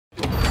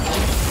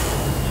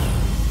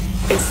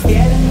It's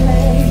getting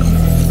late.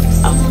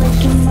 I'm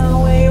making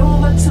my way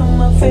over to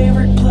my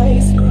favorite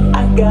place.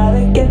 I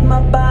gotta get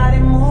my body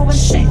moving,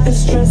 shake the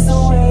stress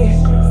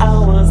away. I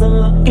wasn't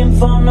looking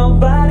for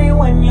nobody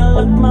when you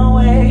looked my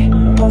way.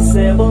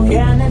 Possible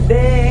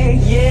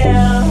candidate,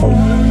 yeah. Who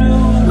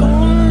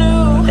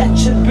knew that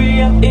you'd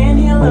be up in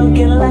here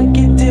looking like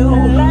you do?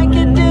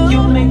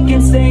 You make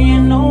it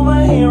staying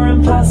over here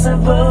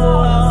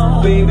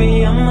impossible.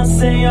 Baby, I must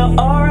say your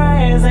aura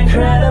is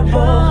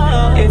incredible.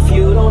 If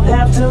you don't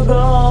have to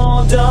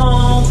go,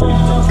 don't.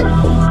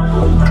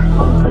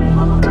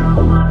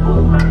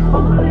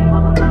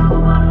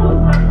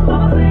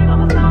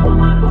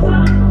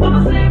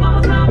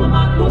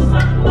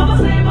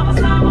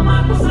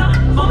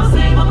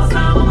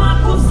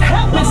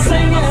 Help me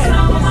sing it.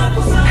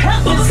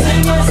 Help me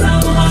sing it.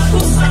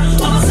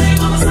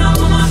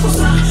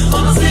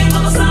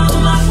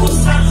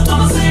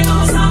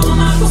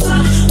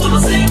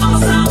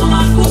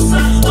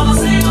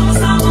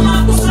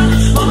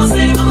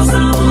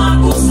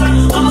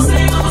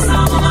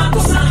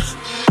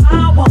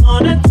 I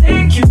wanna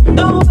take you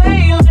away.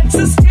 Let's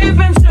escape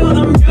into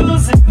the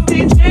music.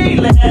 DJ,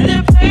 let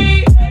it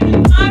play.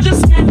 I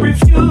just can't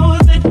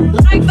refuse it.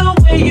 Like the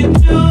way you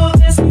do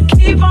this.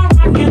 Keep on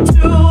rocking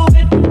to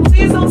it.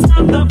 Please don't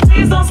stop the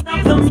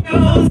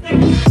music.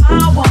 I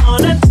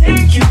wanna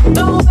take you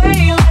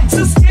away. Let's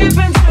escape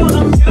into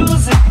the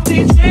music.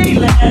 DJ,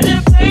 let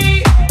it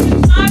play.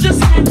 I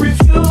just can't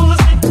refuse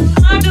it.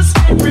 I just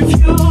can't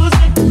refuse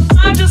it.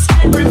 I just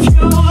can't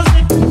refuse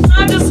it.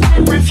 I just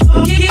can't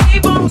refuse it.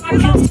 Keep on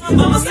rocking to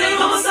the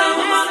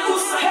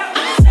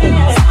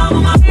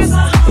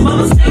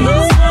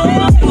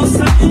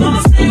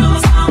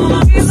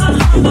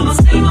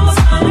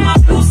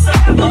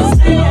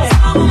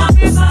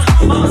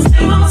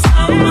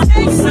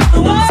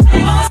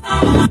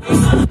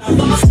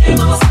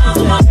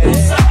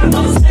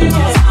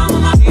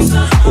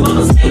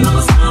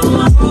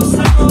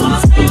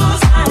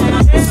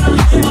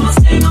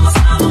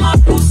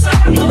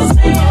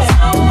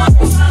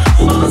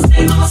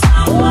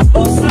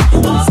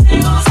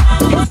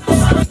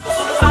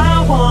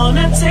I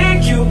wanna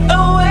take you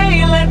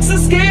away. Let's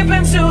escape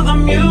into the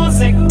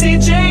music.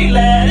 DJ,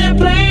 let it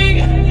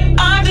play.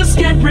 I just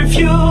can't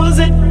refuse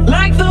it.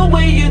 Like the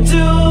way you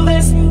do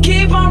this.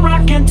 Keep on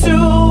rocking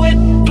to it.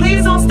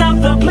 Please don't stop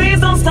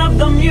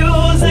the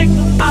music.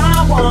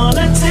 I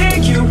wanna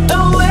take you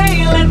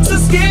away. Let's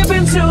escape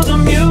into the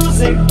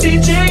music.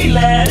 DJ,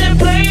 let it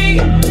play.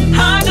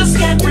 I just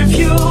can't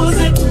refuse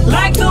it.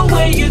 Like the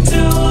way you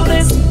do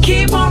this.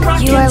 Keep on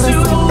rocking to it. You are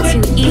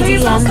listening to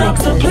EDM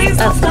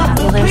mixes of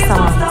popular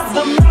songs.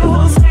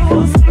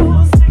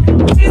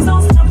 Please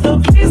don't stop the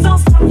music. Please don't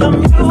stop the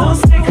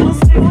music.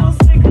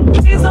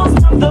 Please don't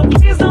stop the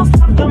music. Please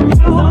don't stop the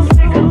music.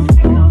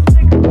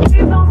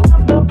 Please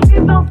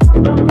don't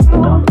stop the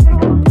music.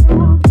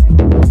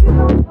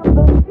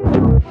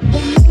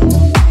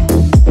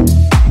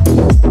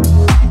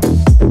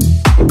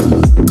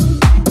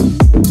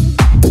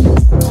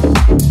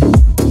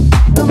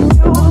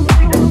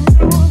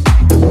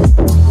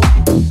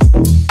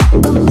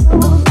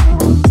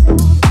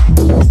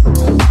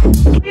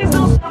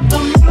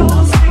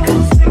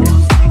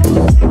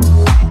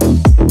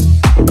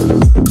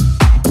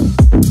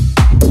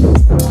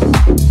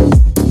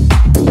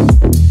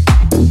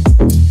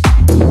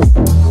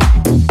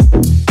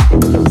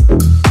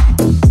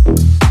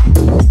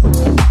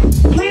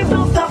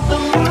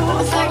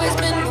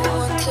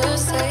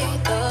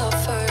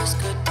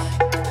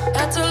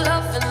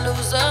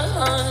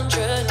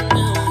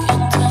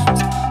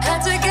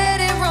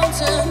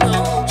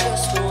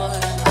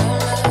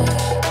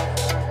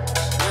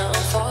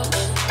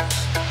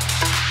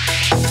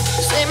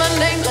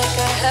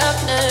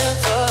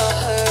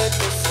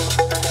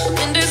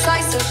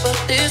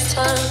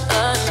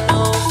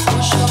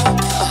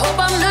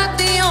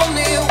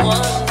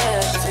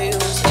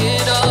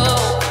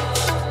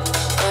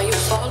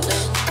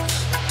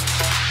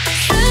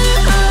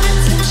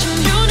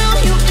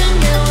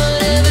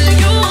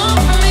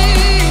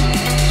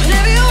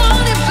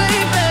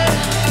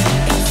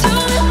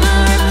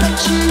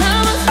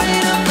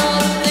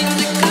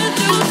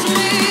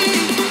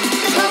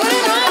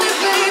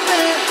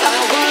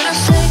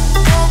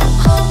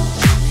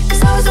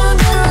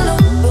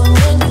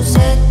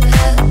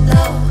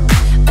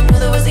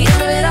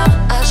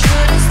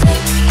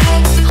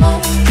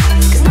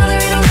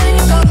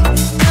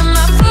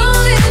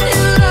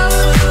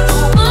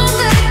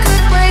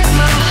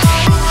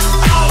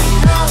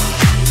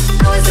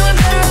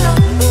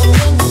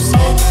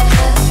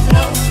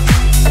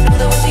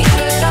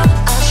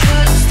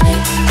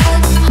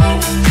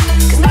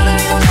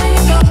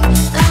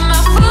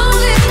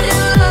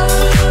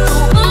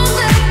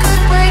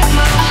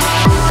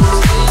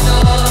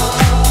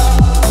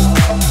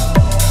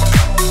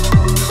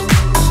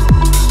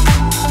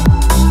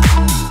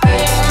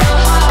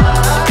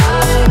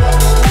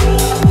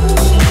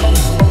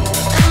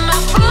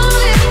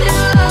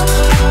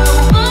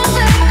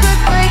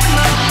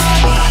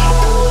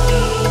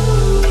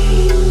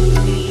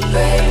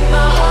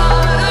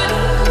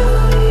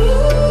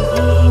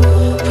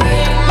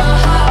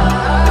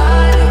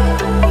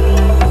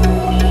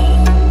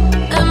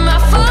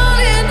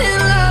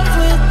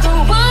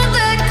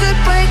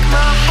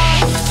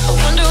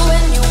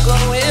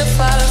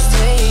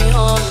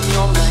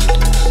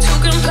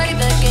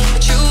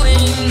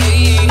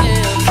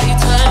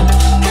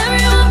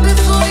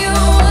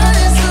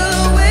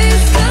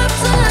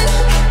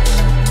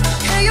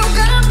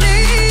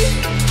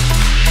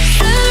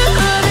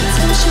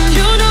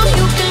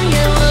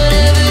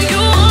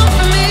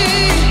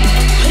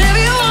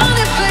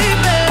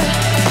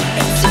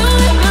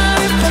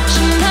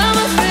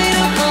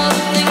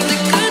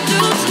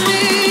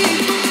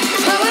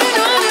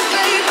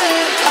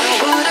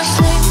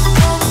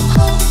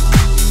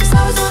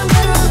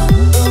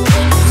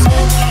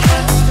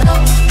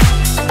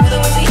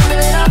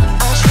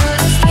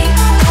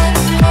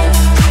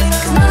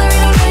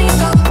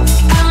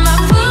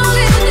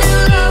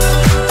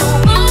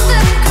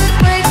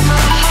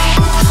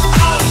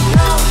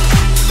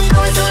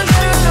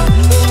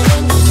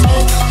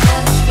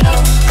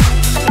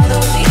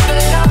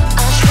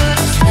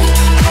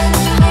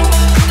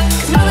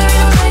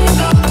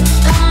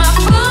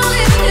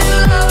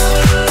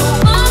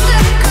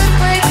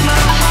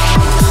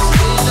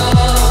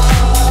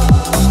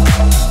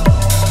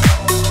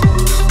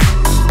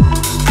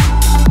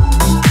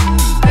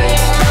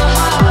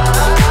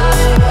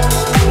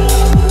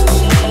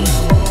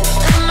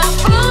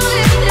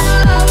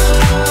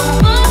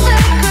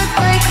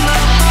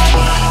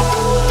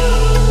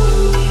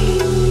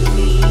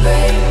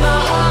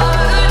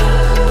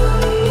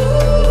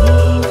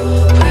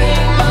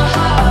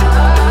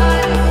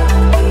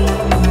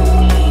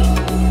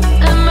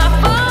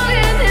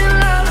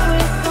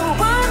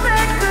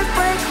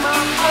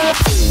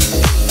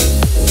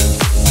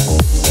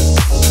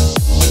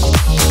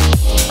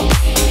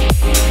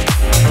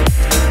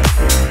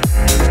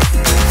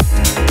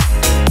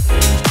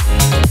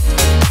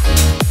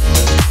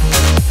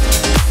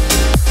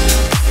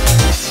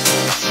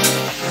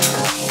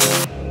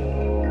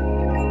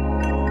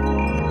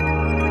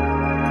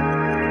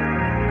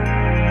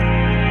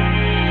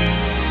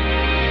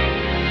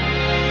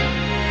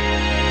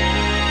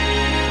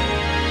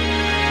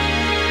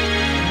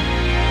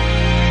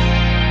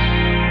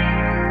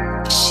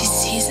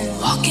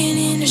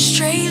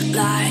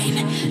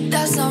 line.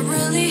 That's not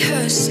really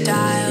her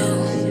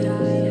style.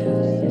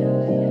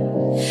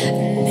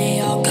 And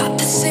they all got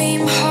the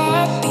same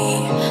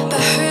heartbeat, but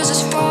hers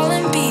is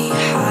falling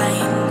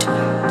behind.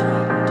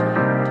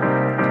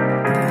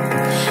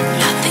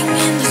 Nothing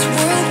in this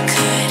world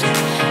could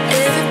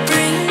ever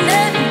bring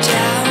them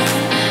down.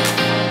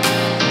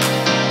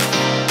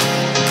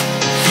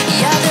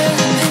 Yeah, they're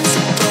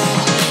invincible,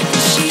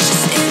 and she's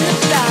just in the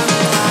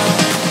background.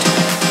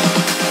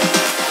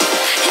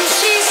 And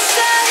she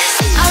says,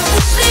 I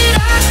wish that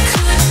I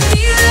could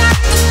be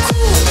like the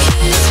cool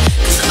kids,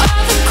 'cause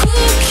all the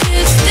cool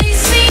kids, they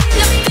seem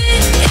to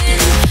fit in.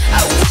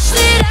 I wish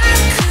that I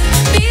could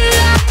be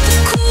like the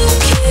cool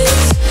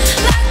kids,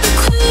 like the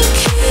cool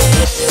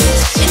kids.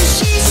 And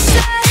she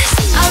says,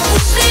 I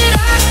wish that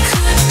I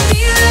could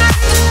be like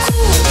the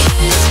cool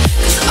kids,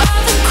 'cause all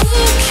the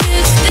cool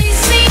kids, they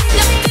seem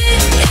to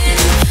fit in.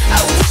 I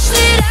wish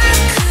that I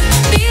could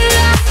be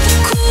like the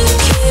cool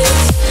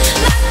kids,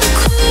 like the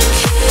cool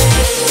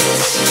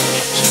kids.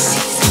 He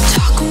sees them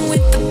talking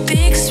with a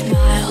big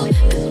smile,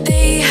 but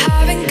they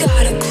haven't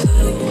got a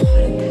clue.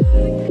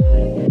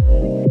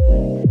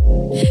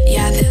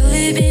 Yeah, they're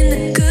living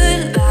the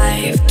good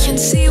life, can't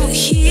see what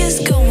he is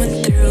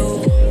going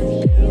through.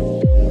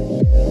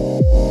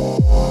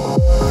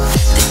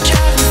 They're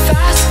driving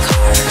fast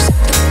cars,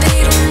 but they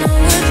don't know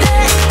where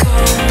they're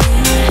going.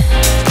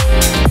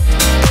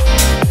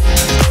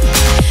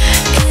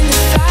 In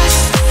the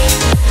fast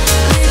lane,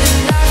 living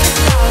life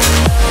without a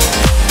load.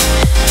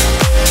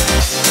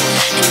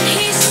 And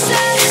he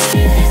says,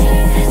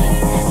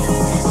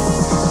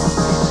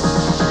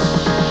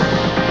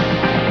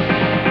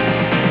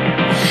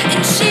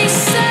 and she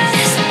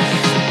says,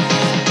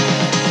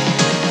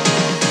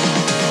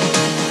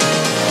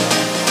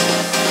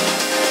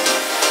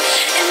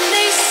 and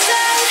they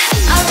said,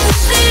 I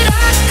wish that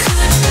I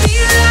could be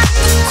like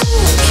the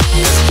cool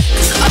kids,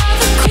 'cause all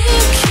the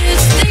cool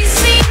kids, they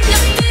seem to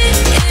fit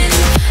in.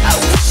 I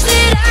wish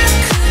that I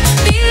could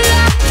be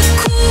like the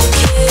cool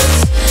kids,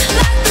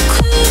 like the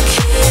cool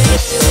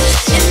kids.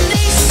 And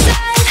they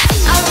said,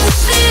 I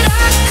wish that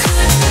I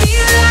could be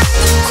like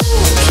the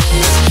cool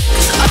kids,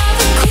 'cause all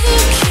the cool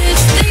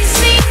kids, they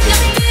seem to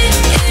fit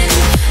in.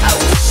 I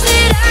wish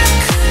that I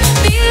could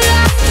be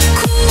like the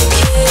cool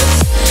kids,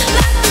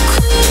 like the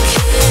cool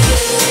kids.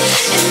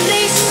 And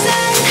they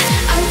said,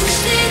 I wish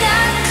that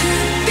I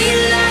could be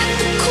like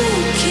the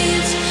cool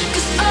kids,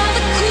 'cause all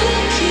the cool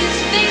kids,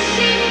 they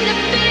seem to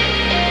fit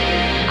in.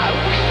 I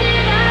wish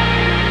that I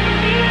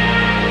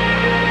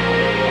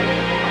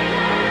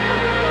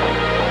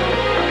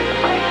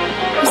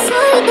I'm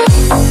sorry, babe.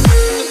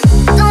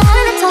 Don't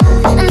wanna talk.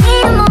 I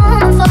need a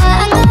moment before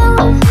I go.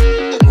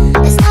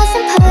 It's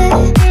nothing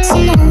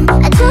personal.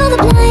 I draw the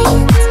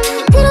blinds.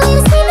 They don't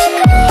even see me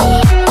cry.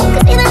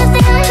 'Cause even if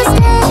they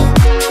understand,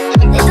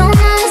 they don't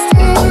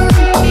understand.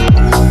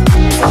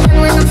 And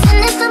when I'm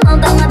finished, I'm all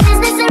about my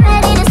business and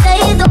ready to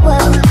save the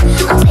world.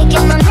 I'm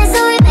taking my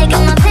misery,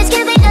 making my bitch,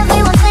 give it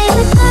everyone's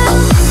favorite girl.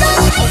 So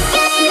take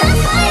it, I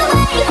fly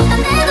away.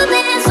 I've never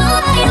been so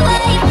wide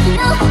awake.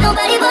 No,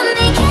 nobody but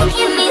me can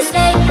keep me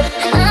safe.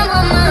 And I'm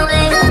on my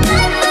way. The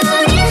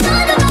blackboard is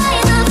on the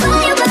rise. The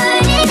fire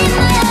burning in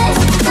my eyes.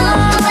 No,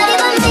 nobody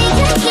but me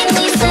can keep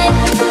me safe.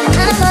 And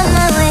I'm on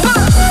my way.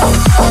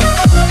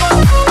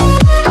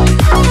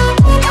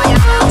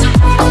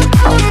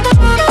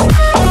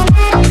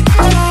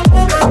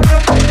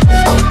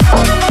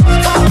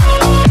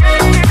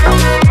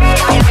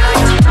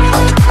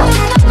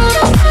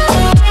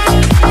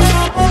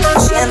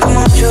 Siento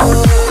mucho,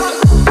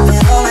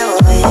 pero me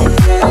voy,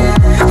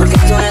 porque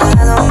a tu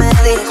lado me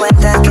di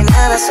cuenta que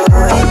nada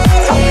soy.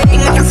 Y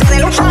me cansé de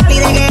luchar y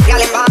de guerra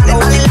al embate.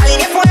 Estar en la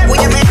línea de fuego y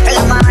de meter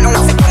la mano.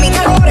 Acepto mis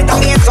errores,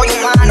 también soy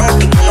humano.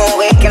 Y tú no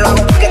ves que lo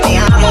hago porque te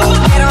amo.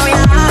 Pero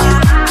ya,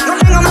 no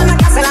tengo más nada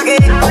que hacer la que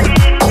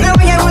me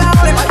voy, llegó la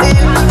hora de partir.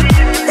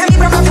 De mi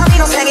propio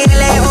camino seguir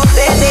lejos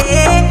de ti.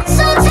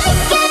 So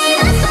take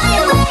it, I fly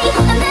away.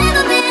 I've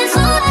never been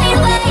so wide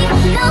awake.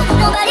 No,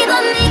 nobody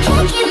but me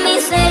can keep me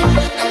safe.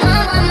 And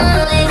I'm on my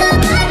way. The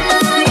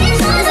blackboard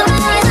is on the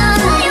rise. The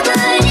fire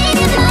burning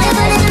in my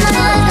eyes.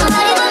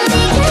 Nobody but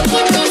me can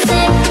keep me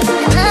safe.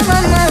 And I'm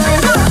on my way.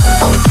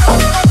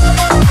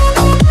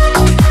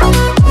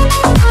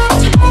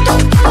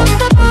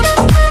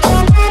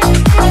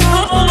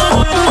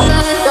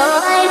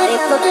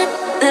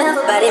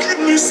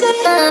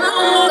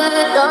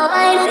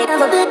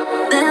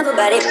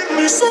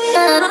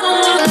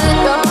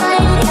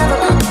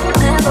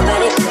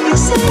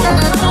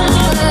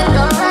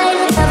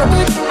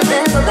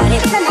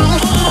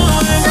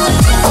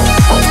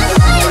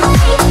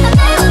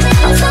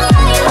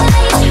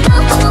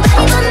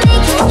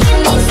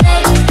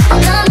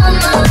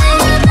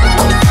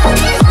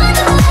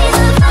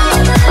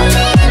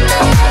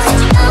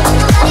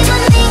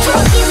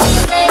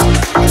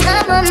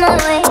 I'm on my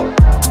way.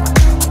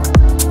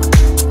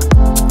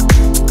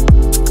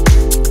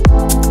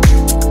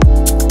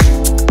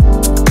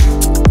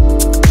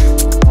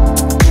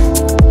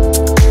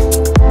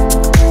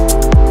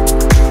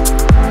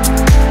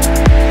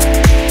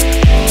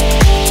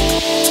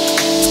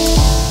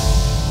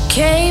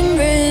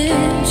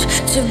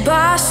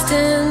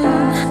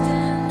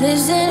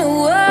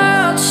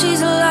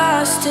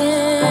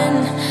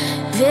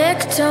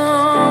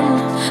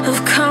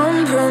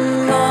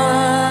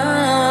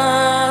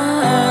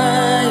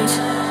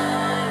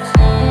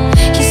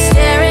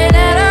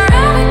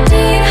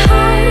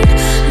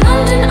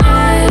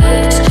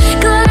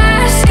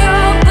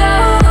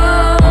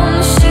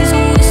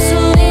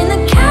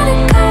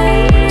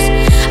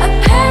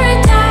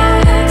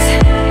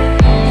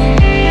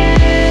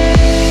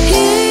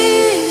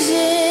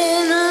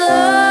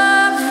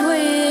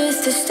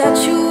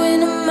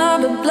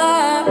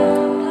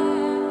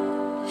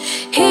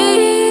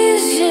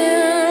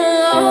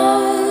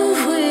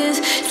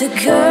 the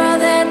girl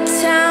that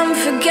time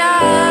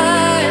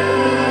forgot.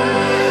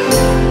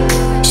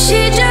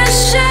 She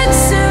just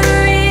shuts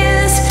her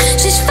ears.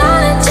 She's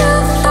falling too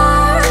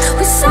far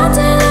with salt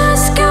in her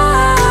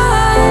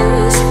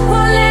scars.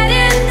 Won't let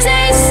it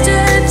taste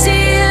her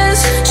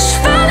tears. She's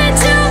falling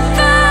too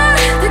far,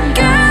 the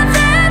girl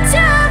that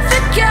time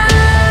forgot.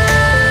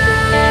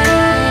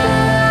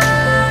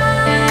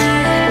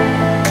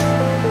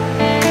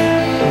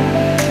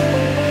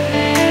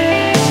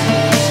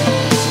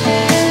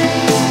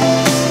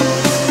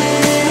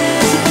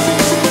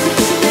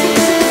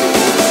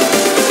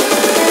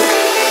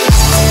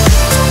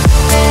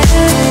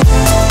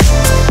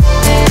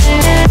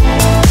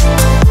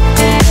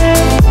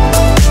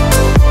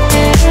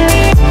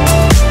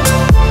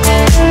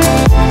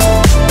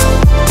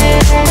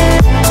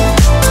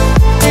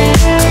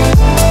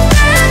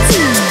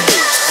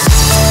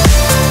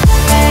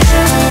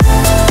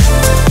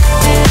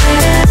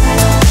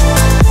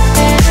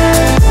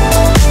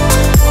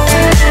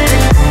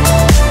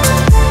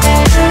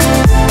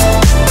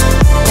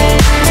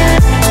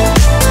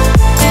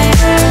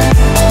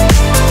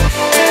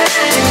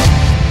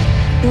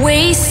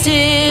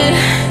 Wasted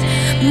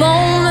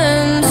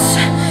moments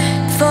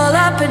full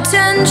of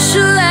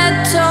potential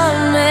that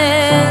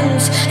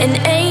torments an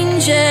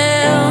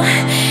angel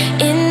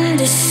in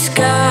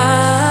disguise.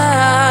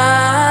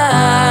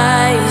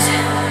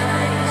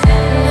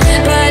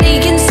 But he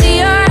can see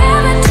her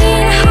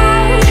Aberdeen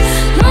heart,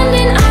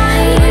 London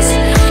eyes,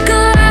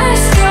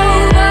 Glasgow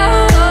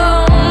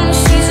bones.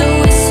 She's a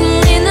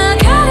whistle in the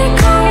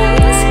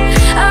catacombs,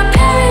 a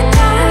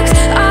paradox.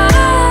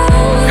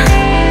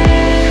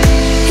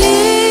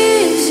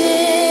 He's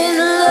in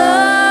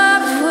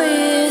love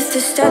with the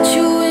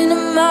statue in a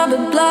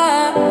marble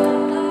block.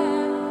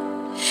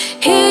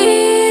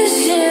 He's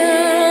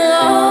in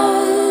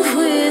love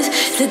with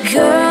the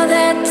girl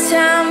that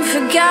time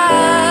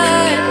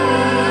forgot.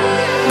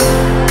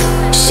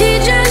 She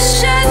just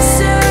shuts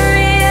her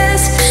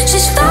ears.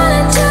 She's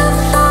falling too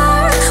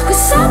far with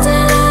salt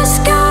in her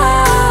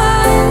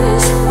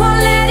scars. Won't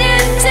let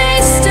it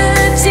taste her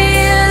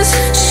tears.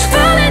 She's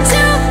falling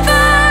too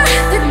far,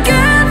 the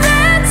girl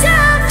that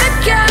time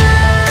forgot.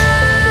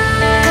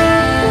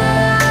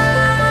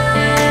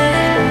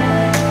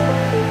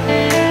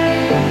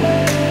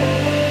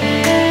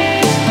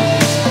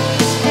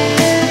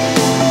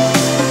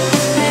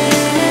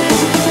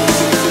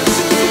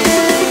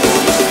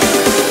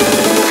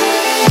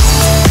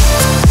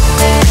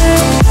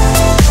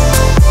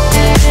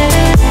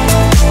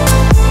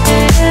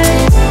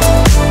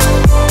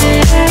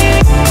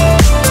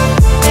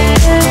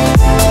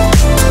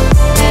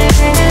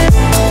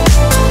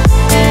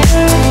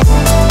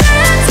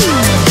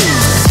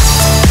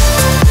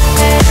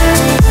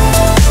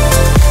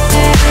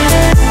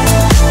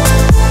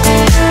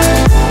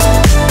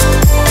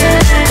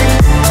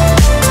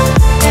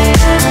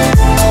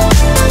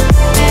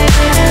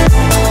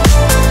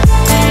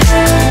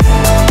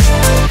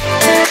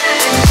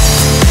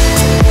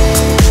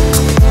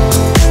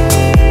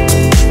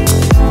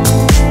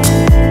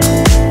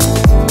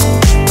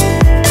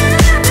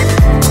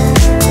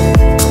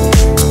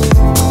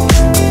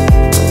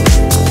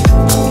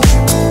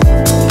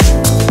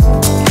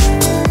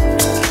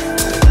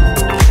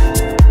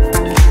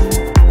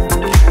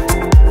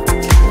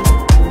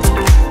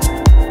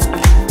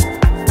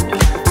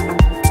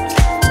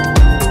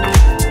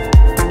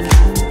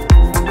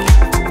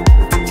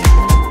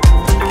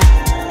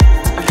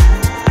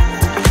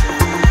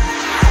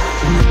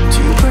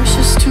 Too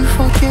precious to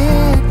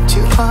forget,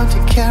 too hard to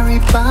carry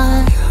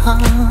by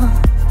heart.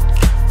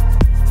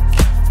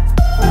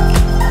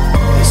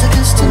 It's a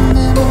distant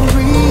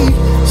memory,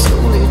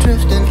 slowly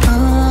drifting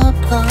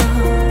apart.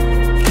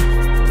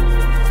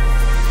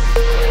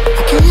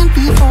 I can't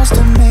be forced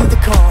to make the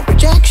call.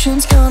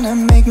 Rejection's gonna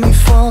make me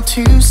fall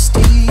too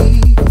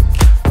steep.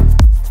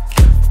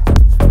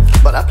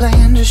 But I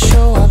plan to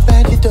show up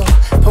at your door,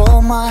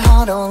 pour my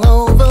heart all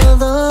over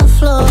the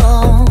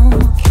floor.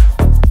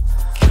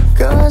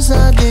 'Cause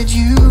I did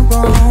you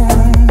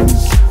wrong.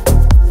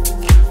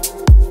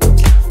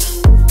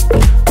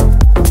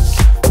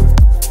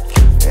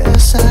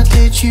 Yes, I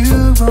did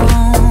you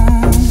wrong.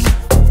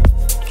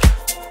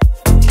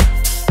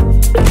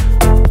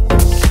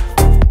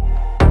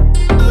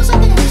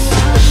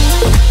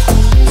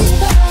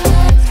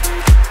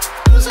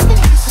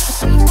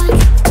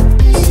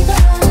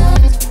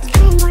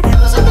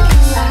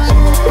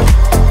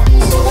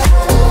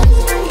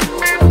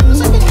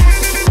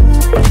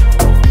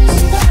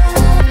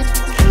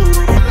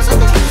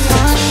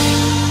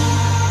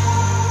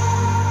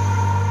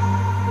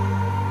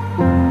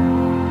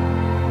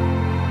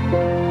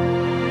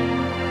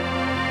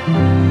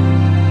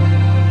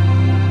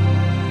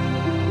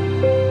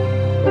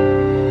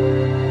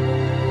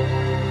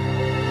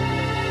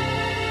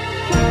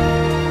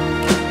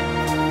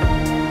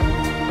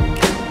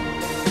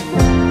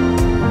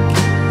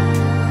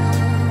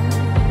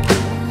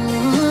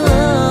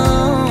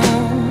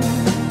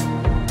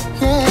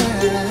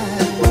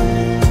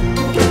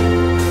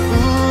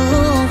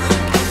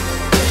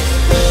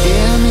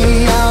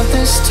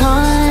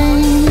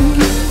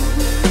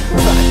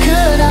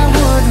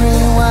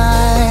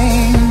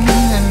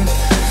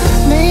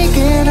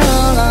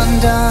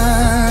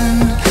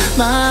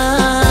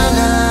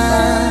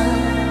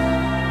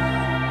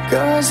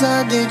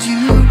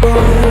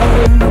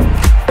 wrong.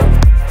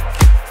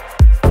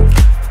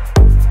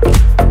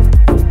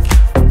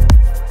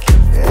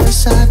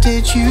 Yes, I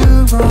did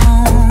you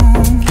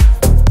wrong.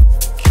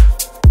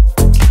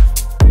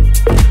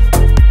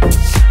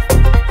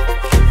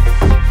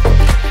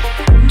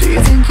 Do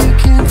you think you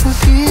can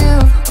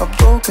forgive a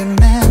broken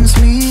man's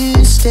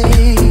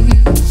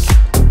mistake?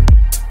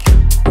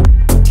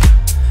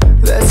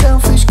 That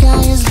selfish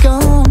guy is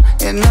gone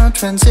and no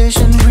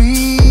transition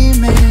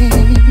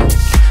remains.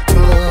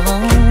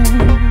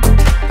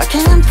 I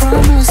can't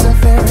promise a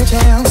fairy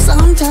tale.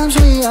 Sometimes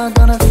we are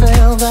gonna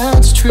fail,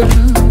 that's true.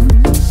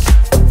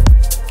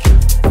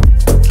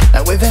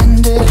 Now we've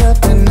ended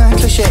up in a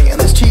cliche, and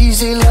this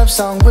cheesy love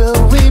song will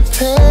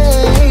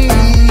repay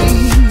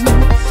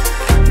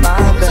my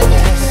bad.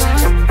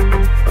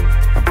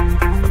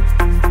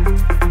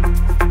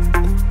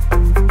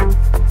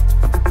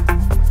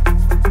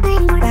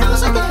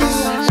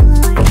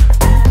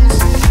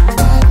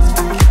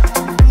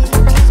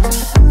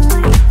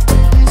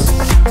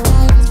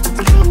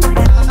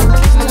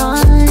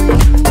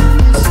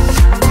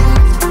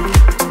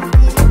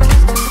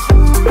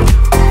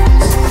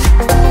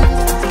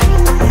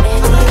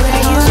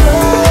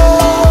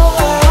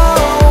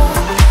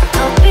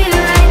 I'll be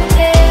right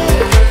there.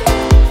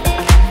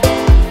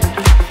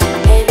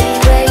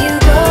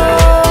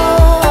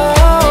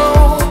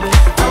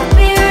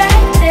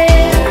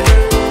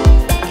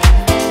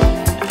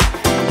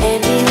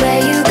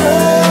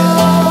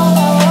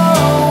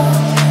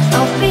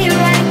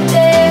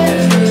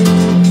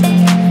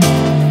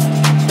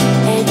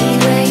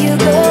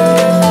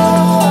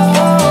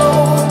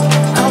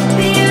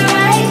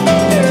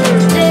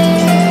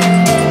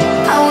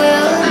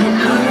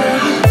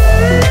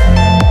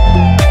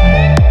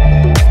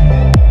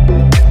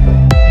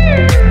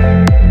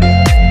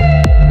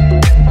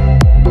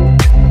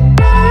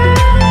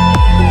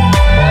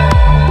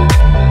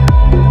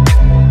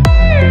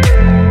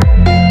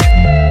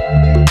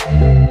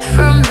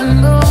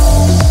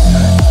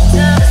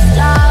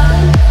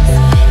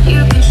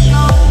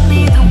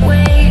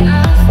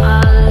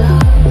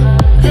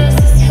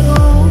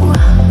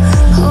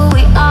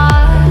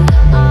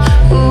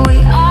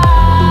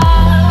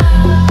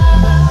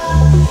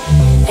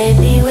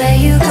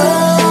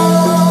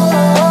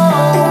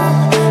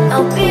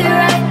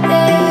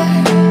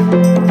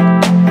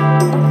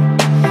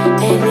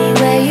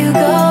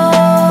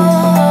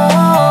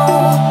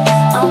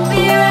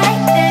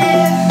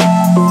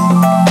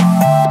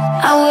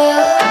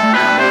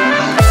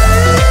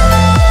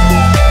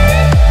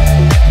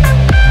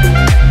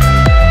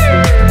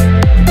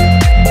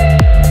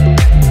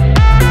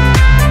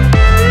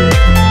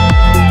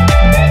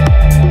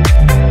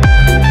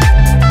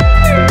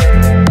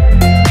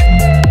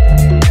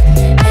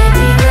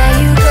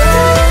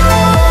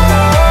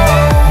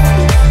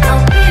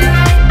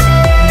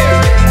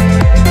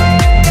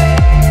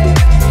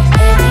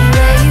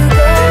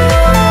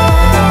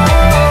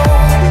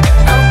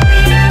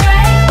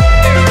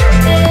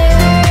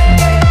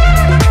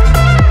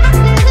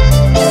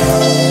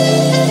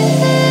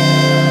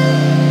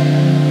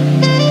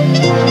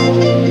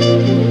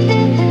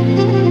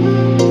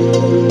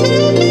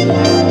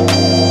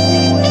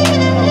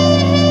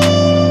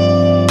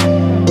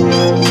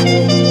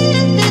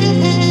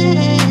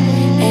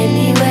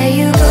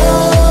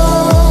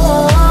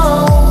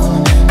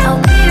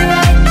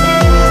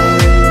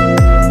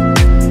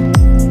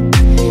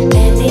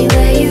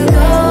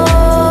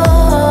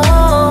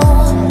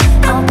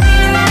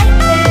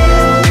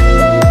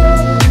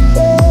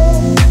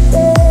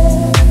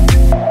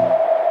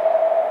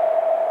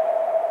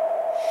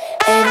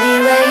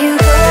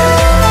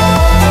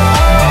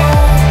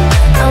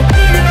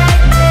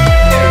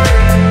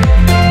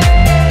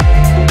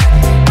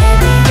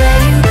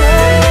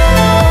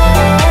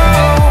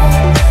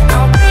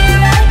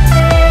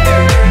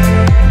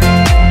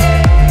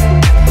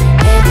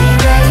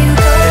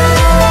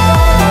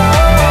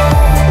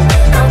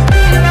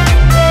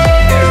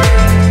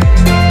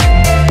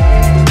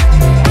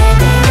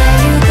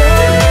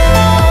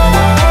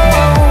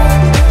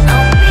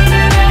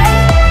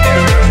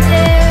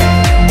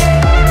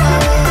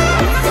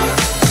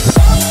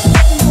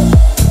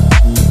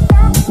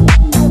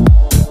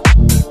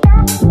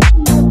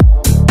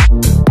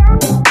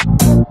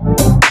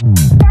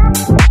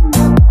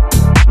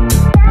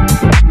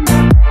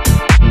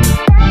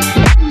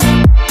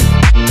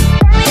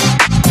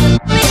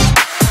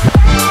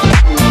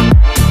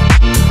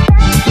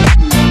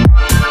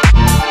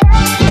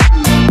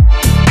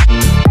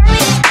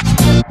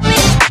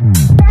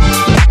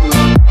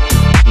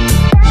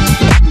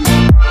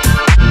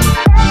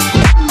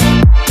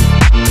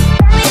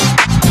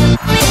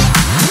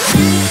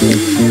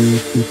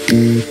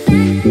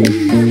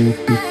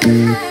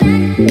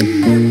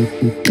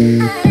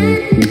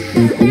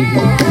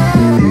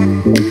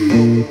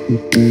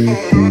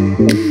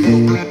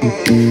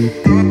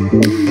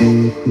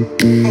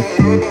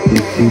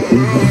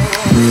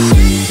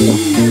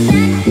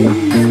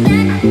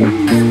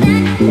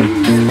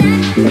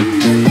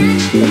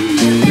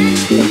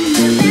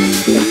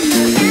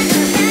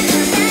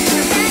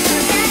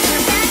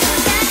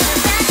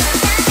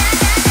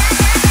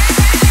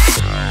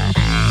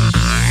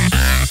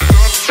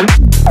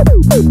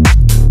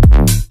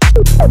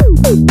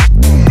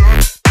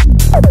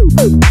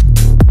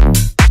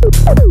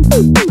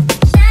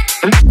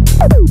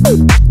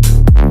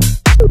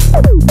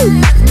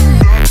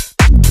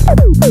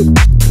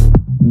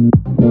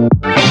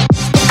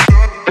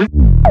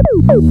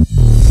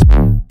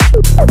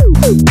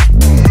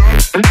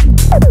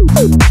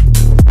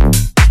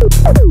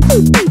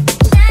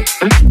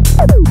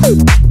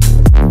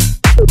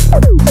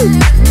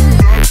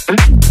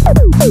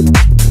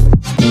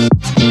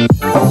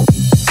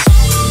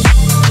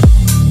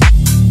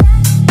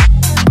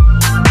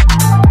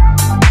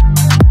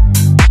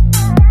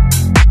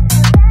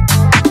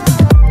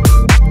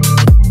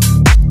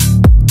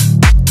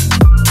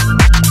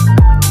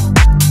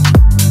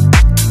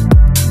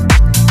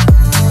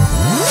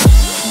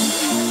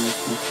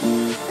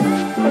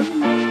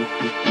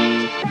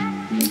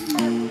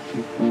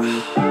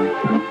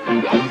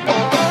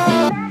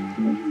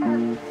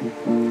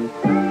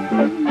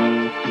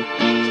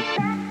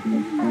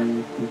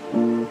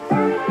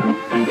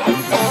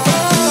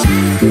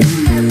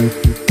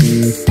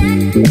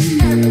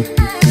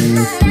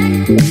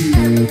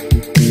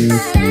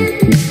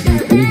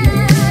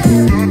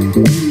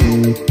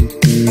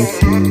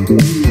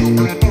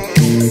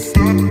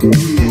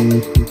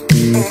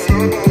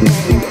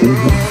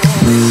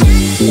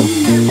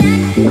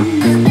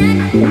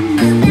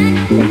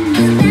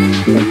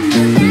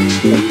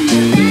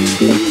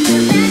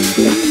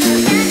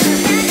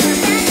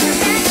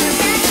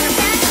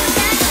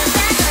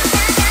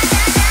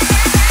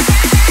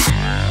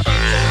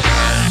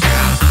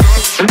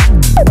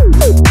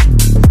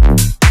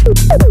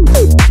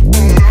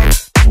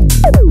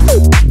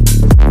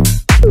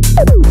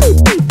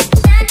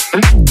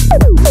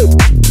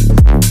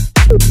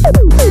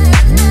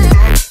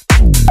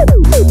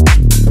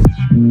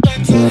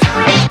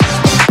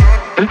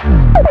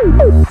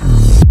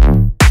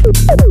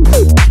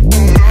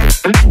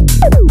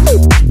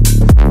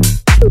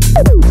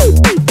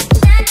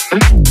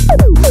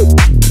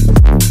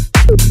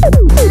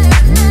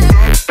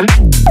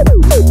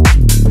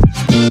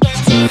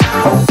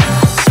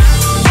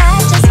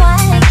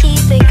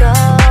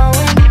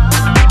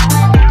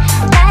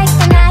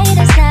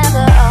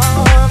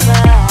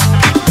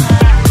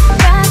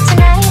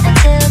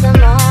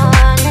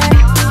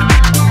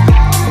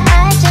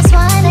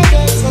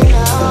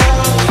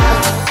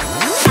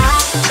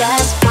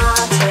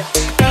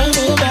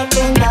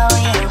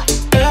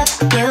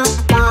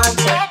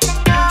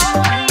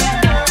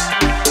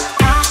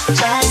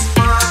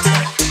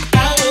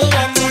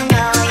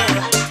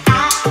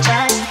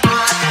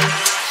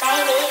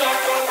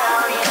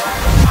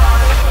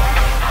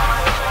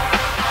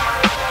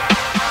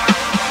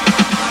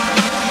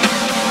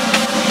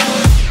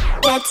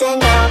 to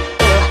know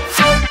you.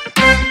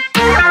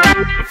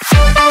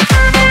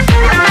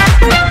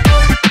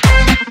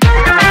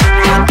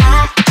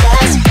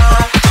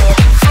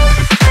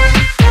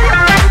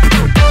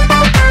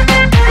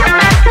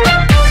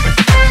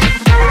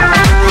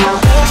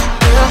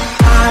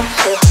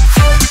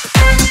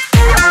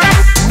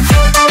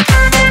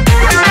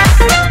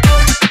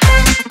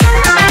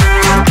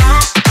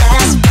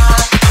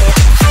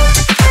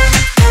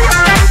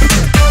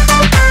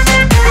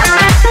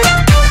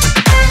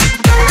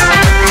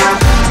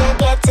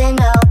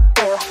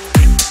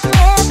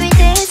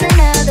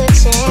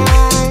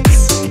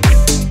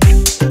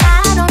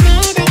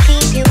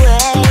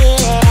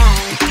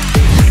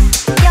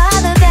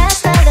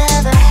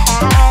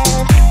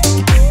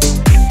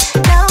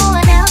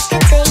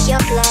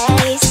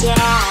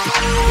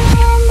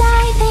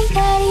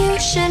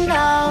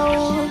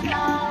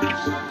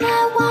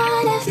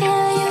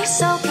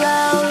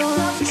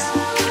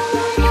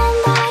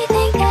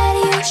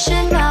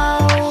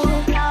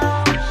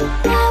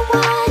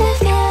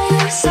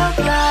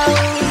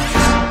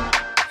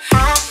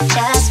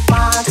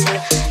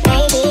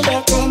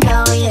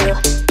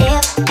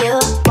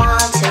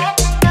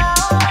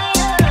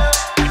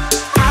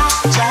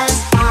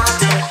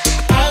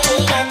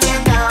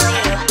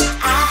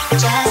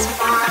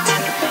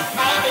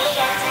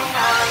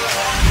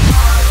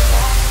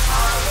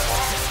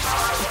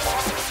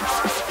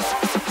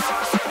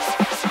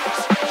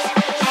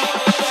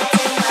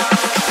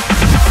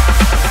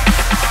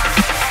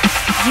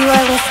 You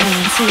are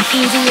listening to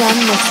EDM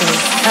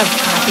mixes of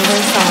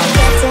popular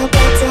songs.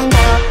 Get to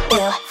know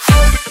you.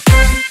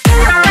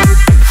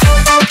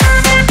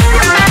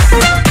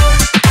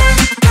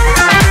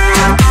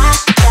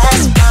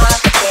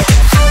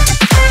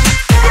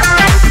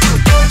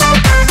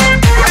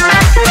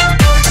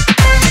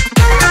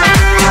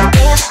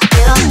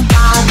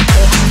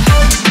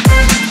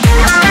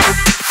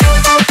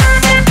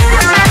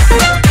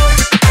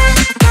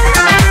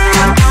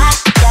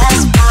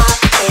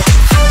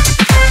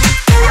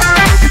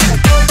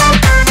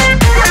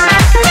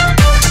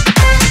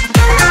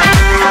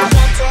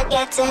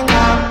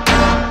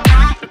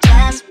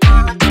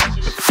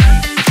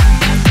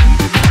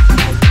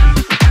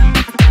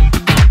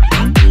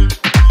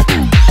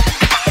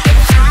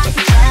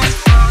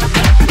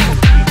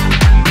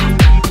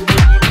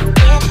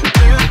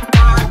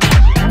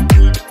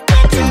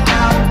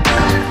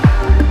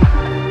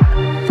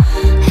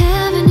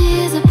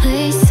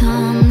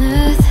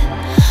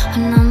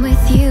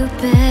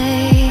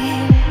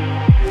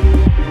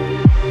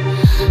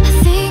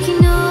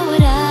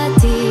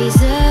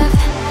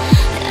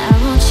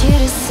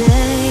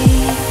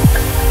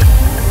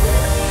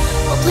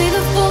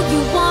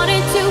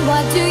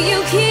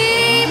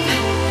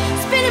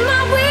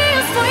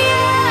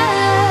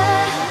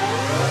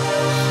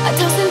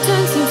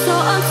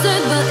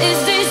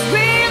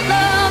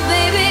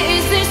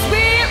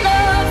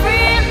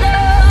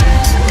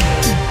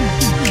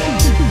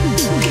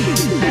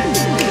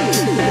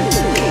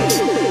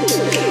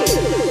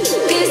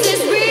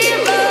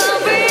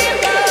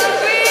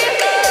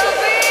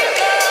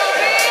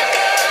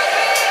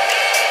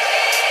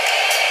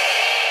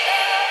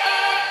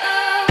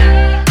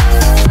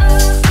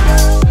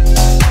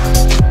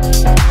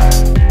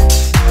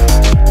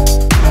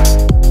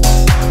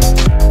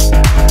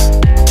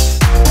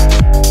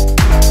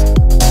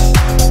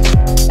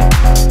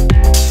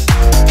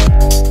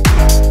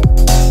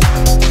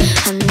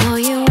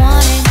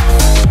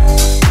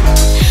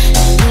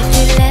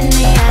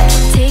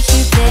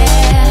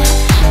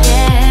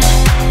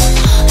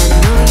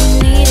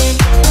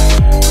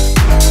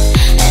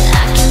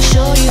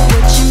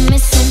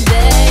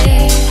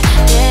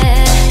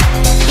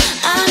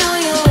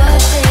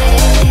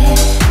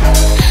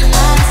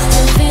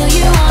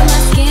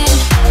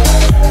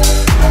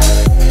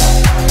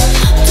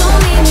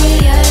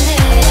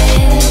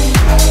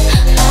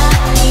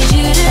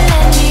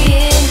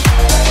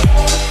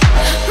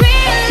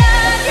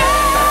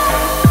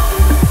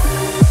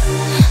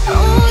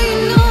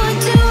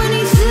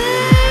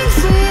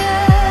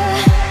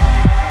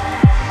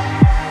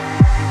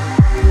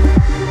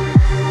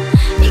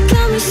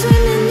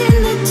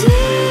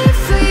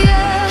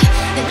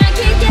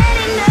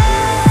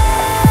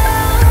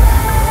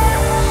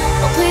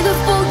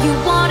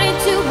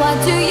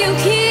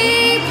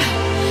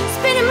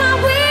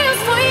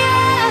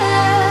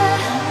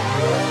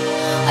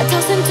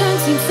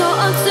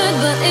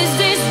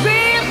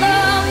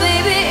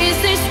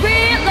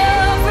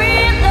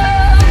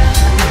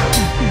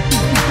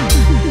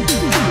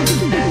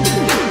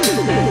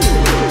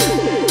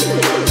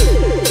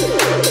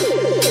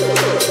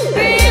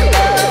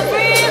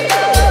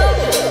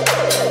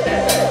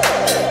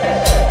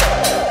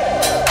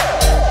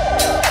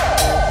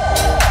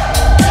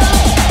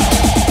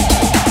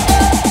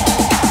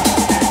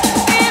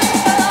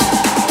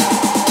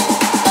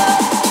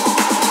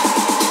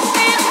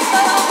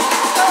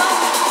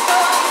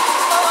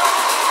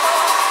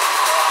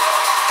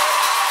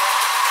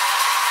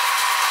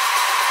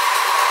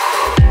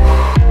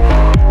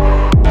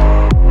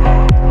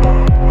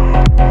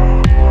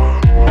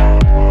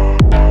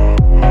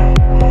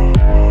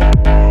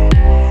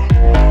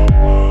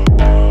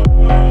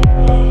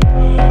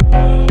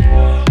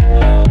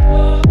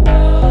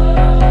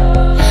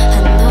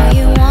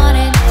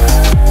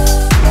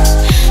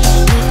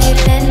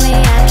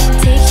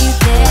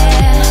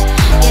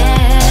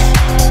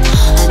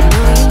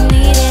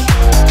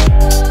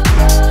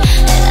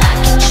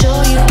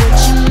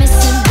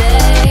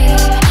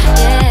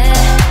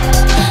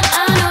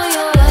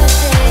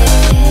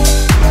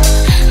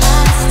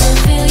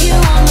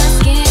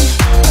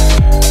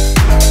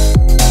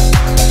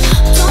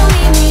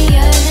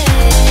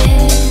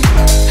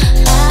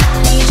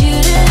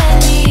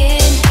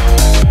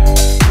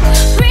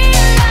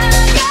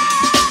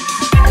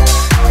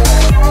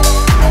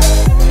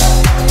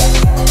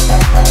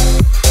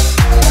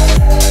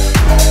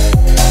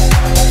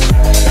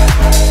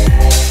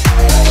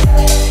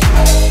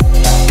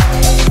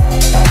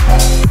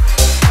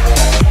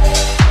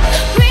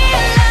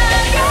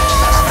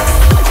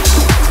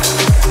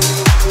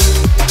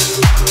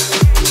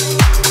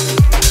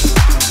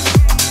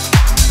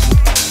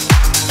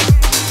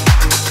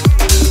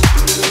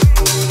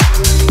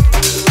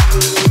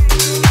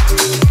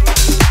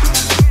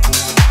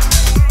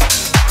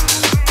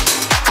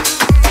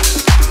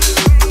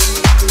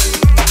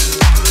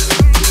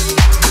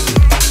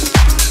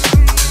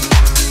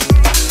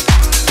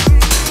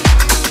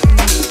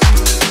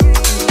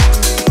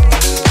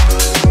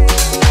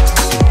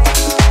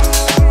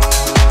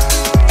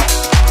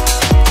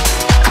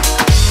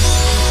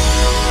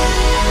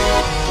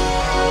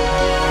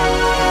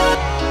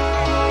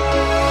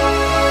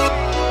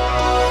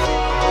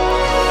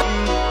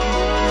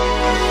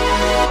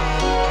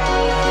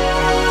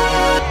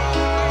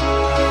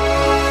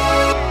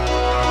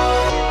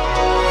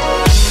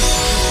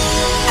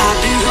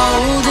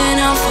 holding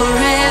on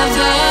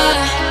forever,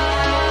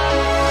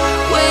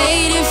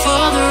 waiting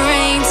for the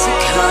rain to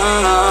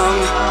come.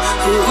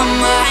 Who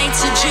am I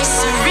to just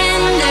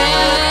surrender?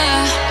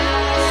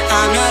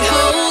 I'm not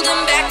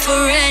holding back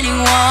for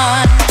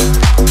anyone.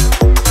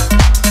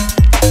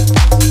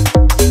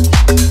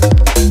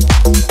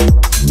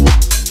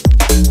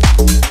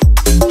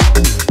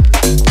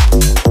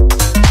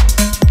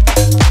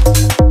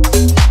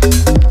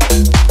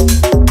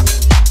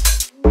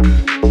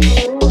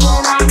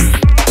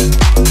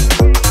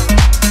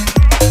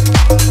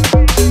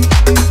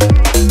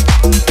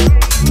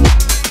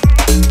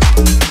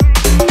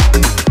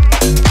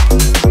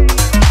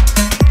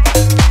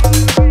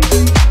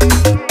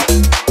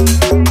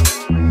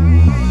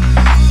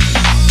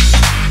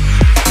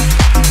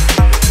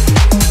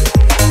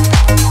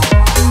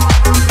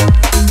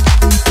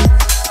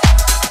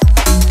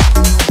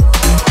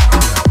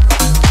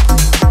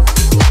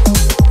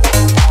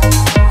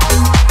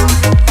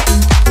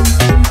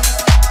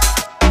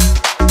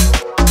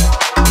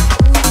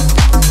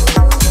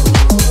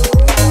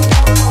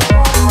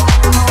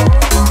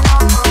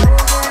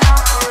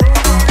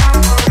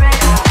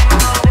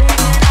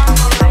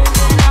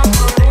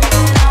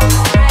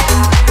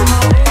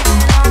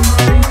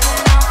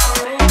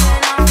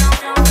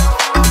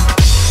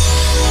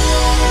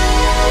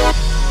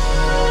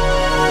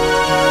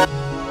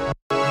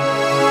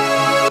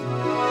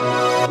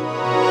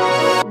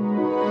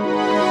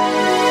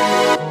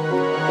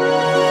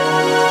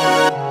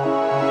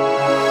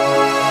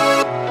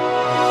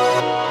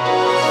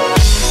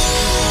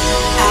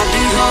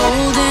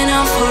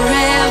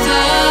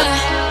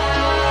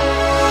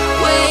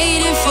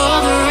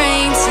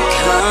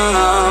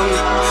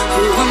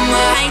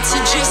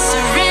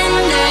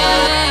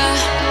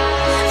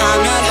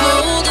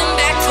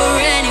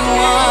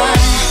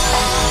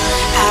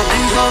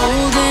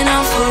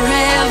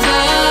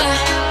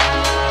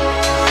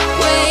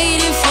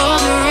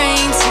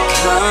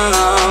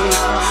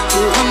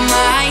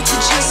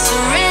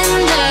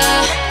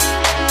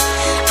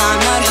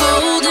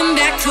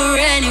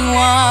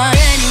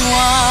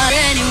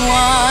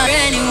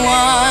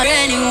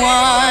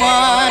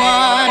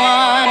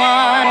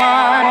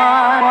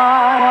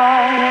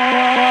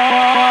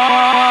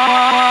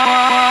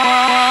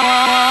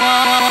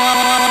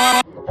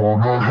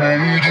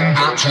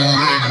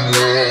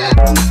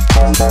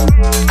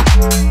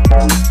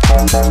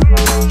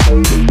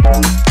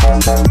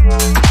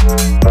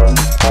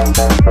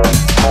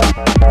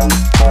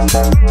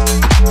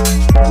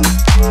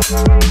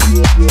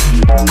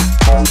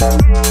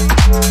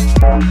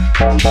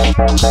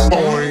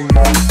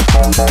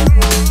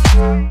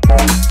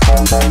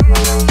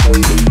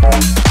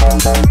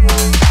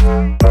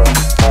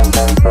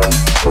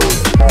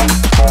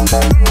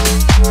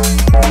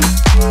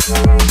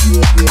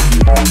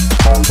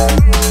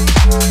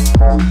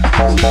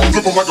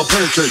 Flip 'em like a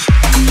pancake.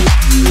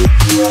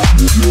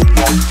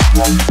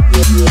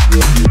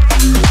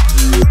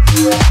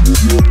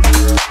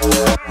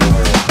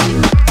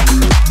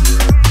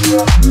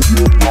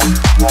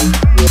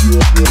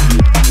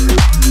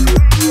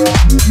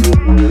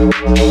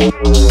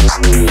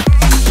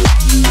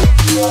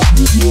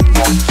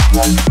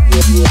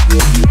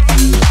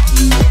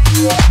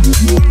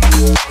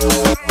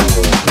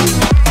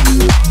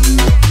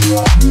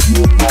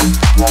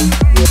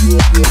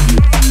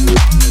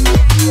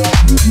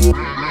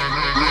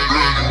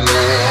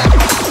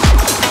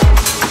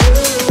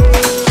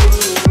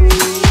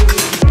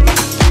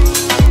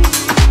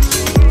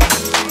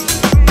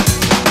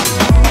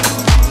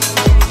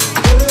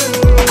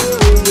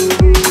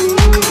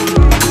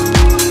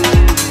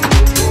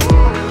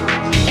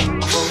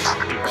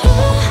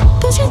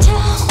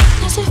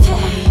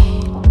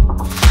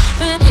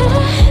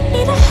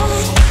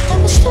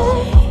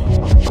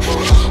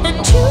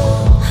 And you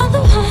are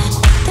the one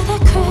that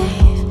I